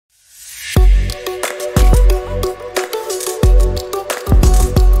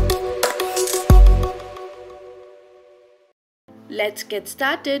Let's get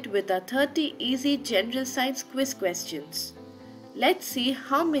started with our 30 easy general science quiz questions. Let's see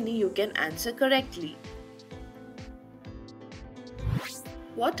how many you can answer correctly.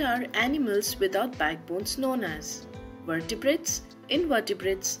 What are animals without backbones known as? Vertebrates,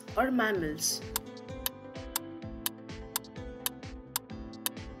 invertebrates, or mammals?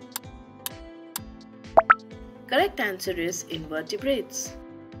 Correct answer is invertebrates.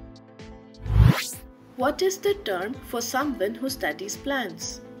 What is the term for someone who studies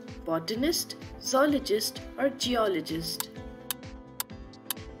plants? Botanist, zoologist, or geologist?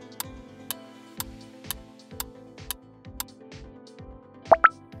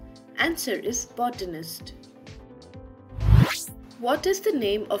 Answer is botanist. What is the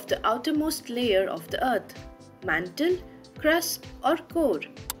name of the outermost layer of the earth? Mantle, crust, or core?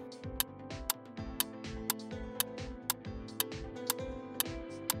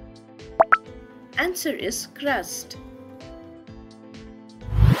 Answer is crust.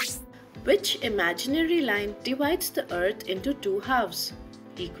 Which imaginary line divides the earth into two halves?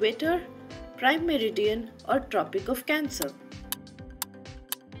 Equator, prime meridian, or Tropic of Cancer?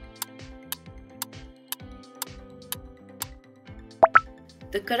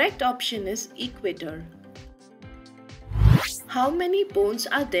 The correct option is equator. How many bones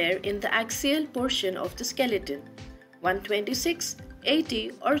are there in the axial portion of the skeleton? 126,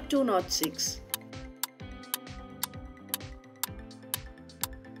 80, or 206?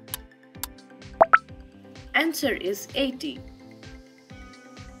 Answer is 80.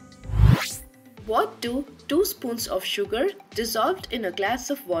 What do 2 spoons of sugar dissolved in a glass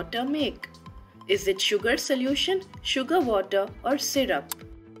of water make? Is it sugar solution, sugar water, or syrup?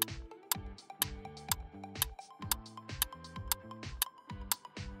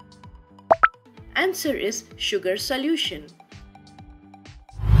 Answer is sugar solution.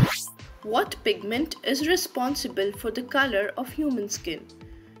 What pigment is responsible for the color of human skin?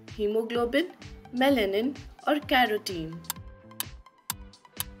 Hemoglobin, melanin, or carotene?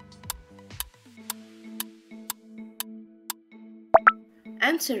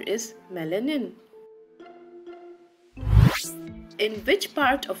 Answer is melanin. In which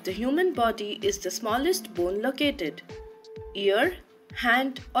part of the human body is the smallest bone located? Ear,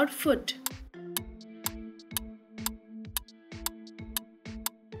 hand, or foot?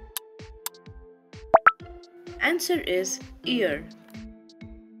 Answer is ear.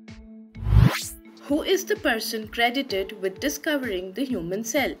 Who is the person credited with discovering the human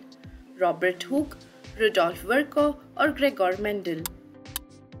cell? Robert Hooke, Rudolf Virchow, or Gregor Mendel?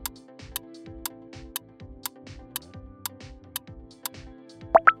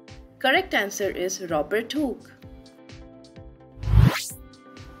 Correct answer is Robert Hooke.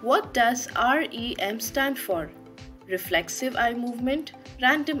 What does REM stand for? Reflexive eye movement,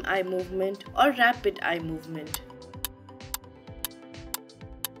 random eye movement, or rapid eye movement?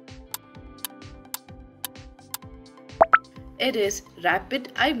 It is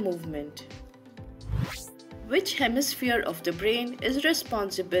rapid eye movement. Which hemisphere of the brain is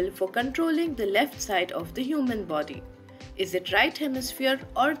responsible for controlling the left side of the human body? Is it right hemisphere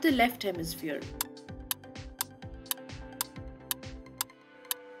or the left hemisphere?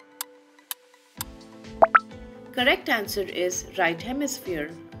 Correct answer is right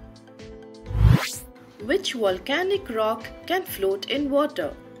hemisphere. Which volcanic rock can float in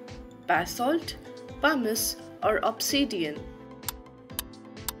water? Basalt, pumice, or obsidian?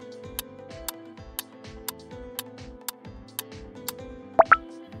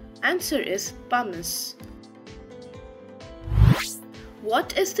 Answer is pumice.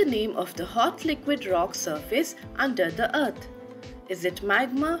 What is the name of the hot liquid rock surface under the earth? Is it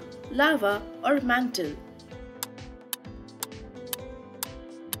magma, lava, or mantle?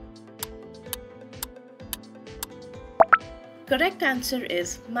 Correct answer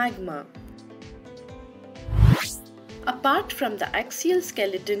is magma. Apart from the axial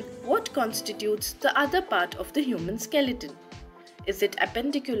skeleton, what constitutes the other part of the human skeleton? Is it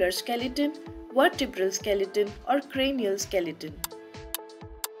appendicular skeleton, vertebral skeleton, or cranial skeleton?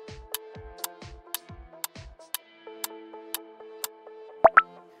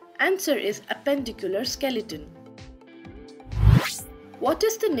 Answer is appendicular skeleton. What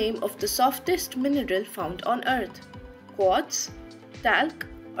is the name of the softest mineral found on Earth? Quartz, talc,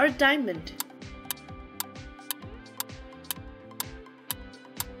 or diamond?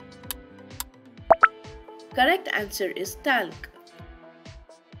 Correct answer is talc.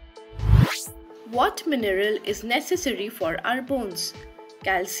 What mineral is necessary for our bones?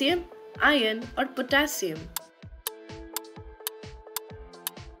 Calcium, iron, or potassium?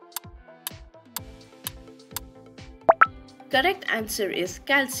 Correct answer is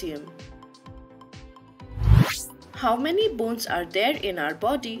calcium. How many bones are there in our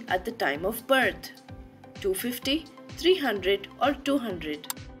body at the time of birth? 250, 300 or 200?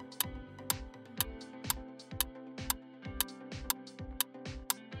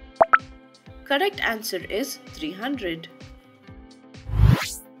 Correct answer is 300.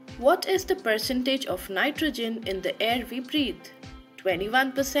 What is the percentage of nitrogen in the air we breathe?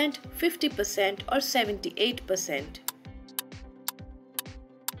 21%, 50% or 78%?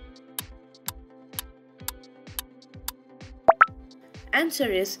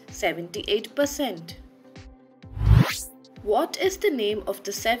 Answer is 78%. What is the name of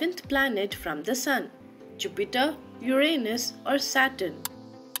the seventh planet from the Sun? Jupiter, Uranus or Saturn?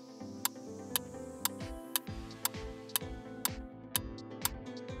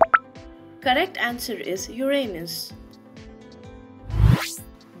 Correct answer is Uranus.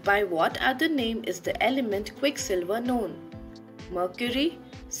 By what other name is the element quicksilver known? Mercury,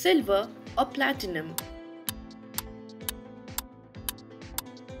 silver or platinum?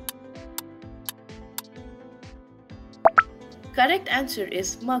 Correct answer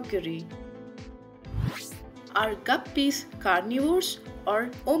is mercury. Are guppies carnivores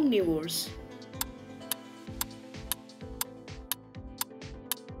or omnivores?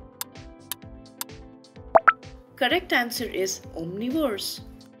 Correct answer is omnivores.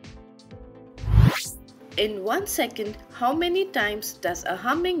 In 1 second, how many times does a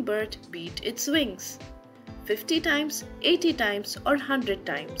hummingbird beat its wings? 50 times, 80 times or 100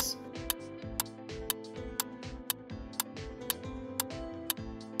 times?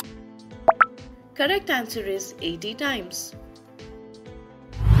 Correct answer is 80 times.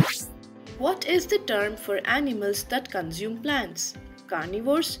 What is the term for animals that consume plants?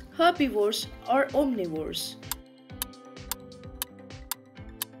 Carnivores, herbivores or omnivores?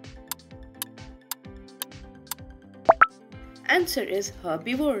 Answer is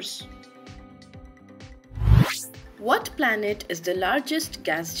herbivores. What planet is the largest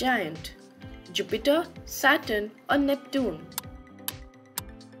gas giant? Jupiter, Saturn or Neptune?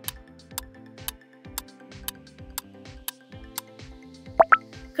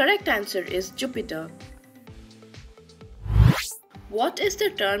 Correct answer is Jupiter. What is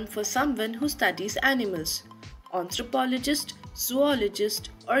the term for someone who studies animals? Anthropologist, zoologist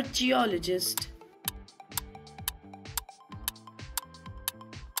or geologist?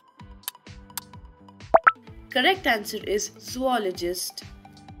 Correct answer is zoologist.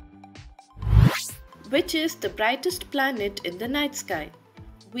 Which is the brightest planet in the night sky?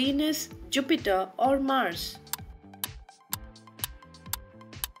 Venus, Jupiter or Mars?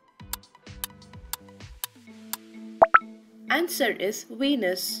 Answer is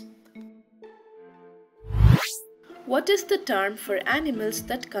Venus. What is the term for animals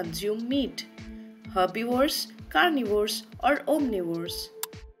that consume meat? Herbivores, carnivores or omnivores?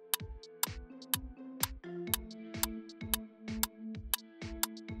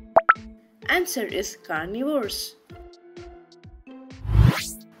 Answer is carnivores.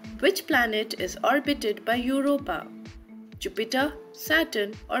 Which planet is orbited by Europa? Jupiter,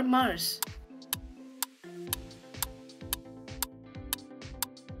 Saturn or Mars?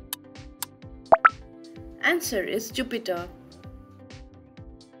 Answer is Jupiter.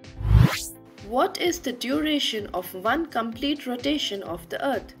 What is the duration of one complete rotation of the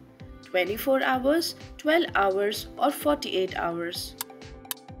Earth? 24 hours, 12 hours or 48 hours?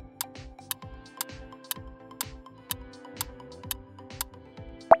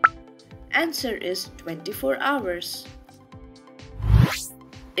 Answer is 24 hours.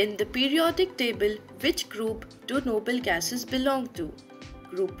 In the periodic table, which group do noble gases belong to?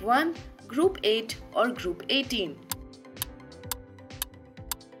 Group 1, Group 8 or Group 18?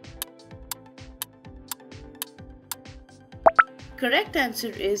 Correct answer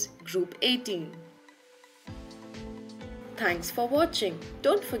is Group 18. Thanks for watching.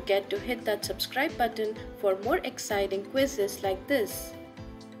 Don't forget to hit that subscribe button for more exciting quizzes like this.